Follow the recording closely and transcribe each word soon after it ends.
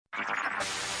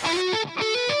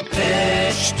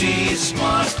HT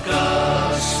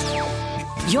Smartcast.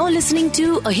 You're listening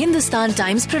to a Hindustan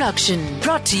Times production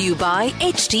brought to you by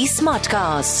HT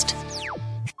Smartcast.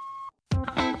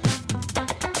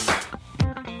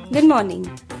 Good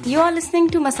morning. You are listening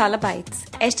to Masala Bites,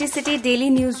 HT City Daily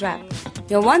News Wrap,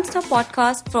 your one-stop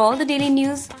podcast for all the daily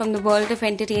news from the world of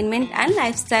entertainment and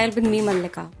lifestyle with me,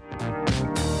 Mallika.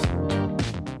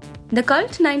 The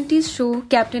cult 90s show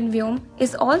Captain Vyom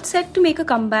is all set to make a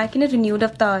comeback in a renewed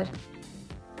avatar.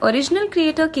 Original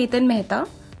creator Ketan Mehta,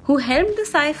 who helmed the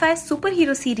sci-fi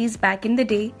superhero series back in the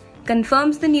day,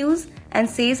 confirms the news and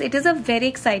says it is a very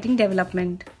exciting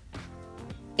development.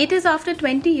 It is after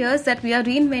 20 years that we are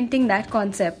reinventing that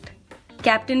concept.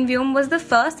 Captain Vyom was the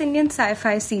first Indian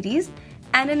sci-fi series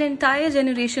and an entire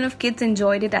generation of kids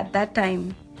enjoyed it at that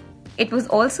time. It was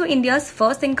also India's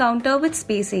first encounter with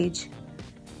space age.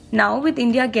 Now, with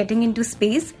India getting into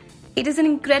space, it is an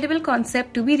incredible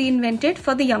concept to be reinvented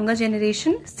for the younger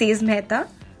generation, says Mehta,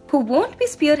 who won't be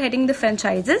spearheading the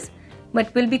franchises,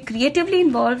 but will be creatively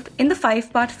involved in the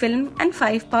 5-part film and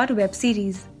 5-part web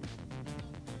series.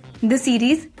 The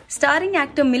series, starring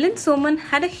actor Milind Soman,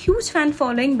 had a huge fan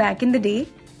following back in the day,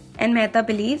 and Mehta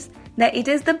believes that it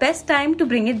is the best time to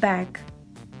bring it back.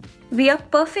 We are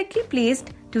perfectly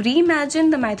placed to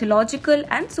reimagine the mythological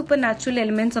and supernatural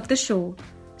elements of the show.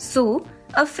 So,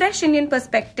 a fresh Indian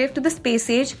perspective to the space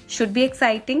age should be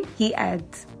exciting, he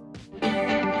adds.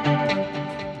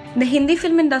 The Hindi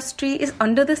film industry is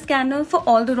under the scanner for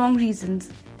all the wrong reasons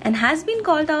and has been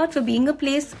called out for being a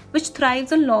place which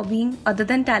thrives on lobbying other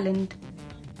than talent.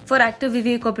 For actor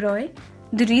Vivek Oberoi,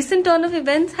 the recent turn of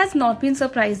events has not been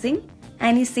surprising,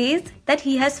 and he says that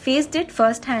he has faced it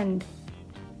firsthand.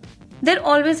 There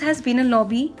always has been a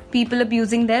lobby, people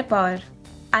abusing their power.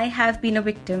 I have been a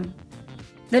victim.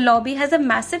 The lobby has a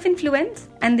massive influence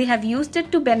and they have used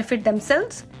it to benefit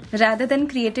themselves rather than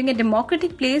creating a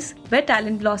democratic place where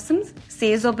talent blossoms,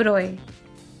 says Oberoi.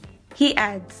 He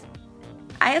adds,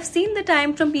 I have seen the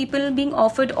time from people being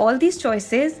offered all these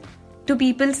choices to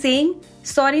people saying,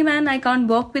 sorry man, I can't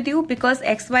work with you because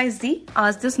XYZ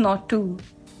asked us not to.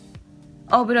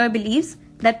 Oberoi believes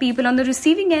that people on the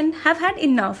receiving end have had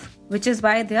enough, which is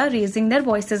why they are raising their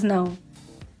voices now.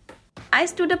 I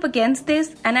stood up against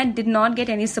this and I did not get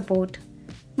any support.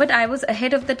 But I was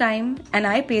ahead of the time and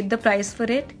I paid the price for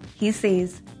it, he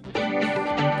says.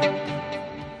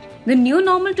 The new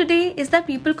normal today is that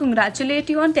people congratulate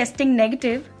you on testing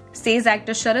negative, says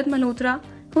actor Sharad Malhotra,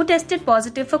 who tested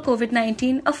positive for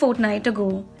COVID-19 a fortnight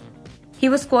ago. He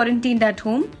was quarantined at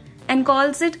home and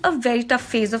calls it a very tough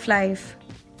phase of life.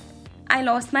 I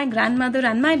lost my grandmother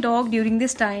and my dog during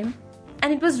this time,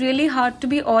 and it was really hard to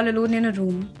be all alone in a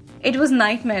room. It was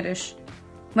nightmarish.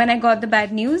 When I got the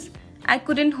bad news, I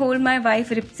couldn't hold my wife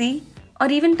Ripsi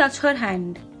or even touch her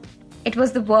hand. It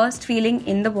was the worst feeling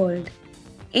in the world.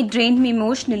 It drained me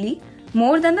emotionally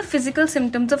more than the physical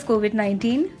symptoms of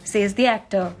COVID-19, says the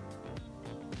actor.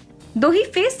 Though he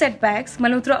faced setbacks,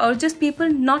 Malhotra urges people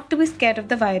not to be scared of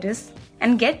the virus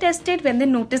and get tested when they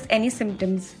notice any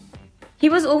symptoms. He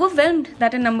was overwhelmed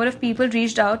that a number of people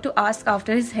reached out to ask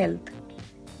after his health.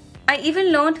 I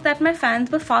even learned that my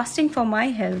fans were fasting for my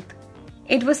health.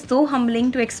 It was so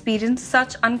humbling to experience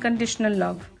such unconditional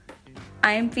love.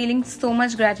 I am feeling so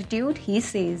much gratitude, he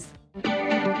says.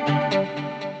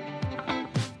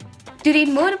 To read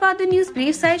more about the news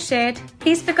briefs I shared,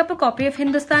 please pick up a copy of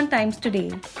Hindustan Times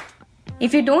today.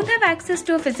 If you don't have access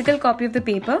to a physical copy of the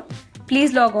paper,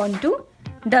 please log on to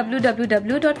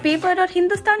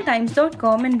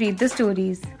www.paper.hindustantimes.com and read the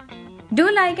stories. Do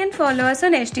like and follow us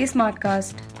on HT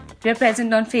Smartcast. We are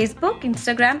present on Facebook,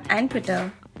 Instagram and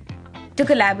Twitter. To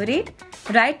collaborate,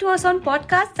 write to us on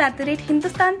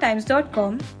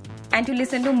podcasts@hindustantimes.com, and to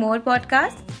listen to more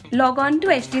podcasts, log on to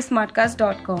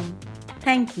htsmartcast.com.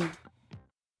 Thank you.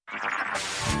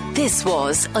 This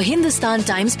was a Hindustan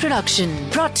Times production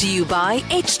brought to you by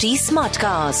HT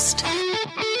Smartcast.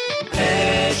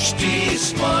 HT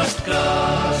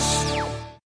Smartcast.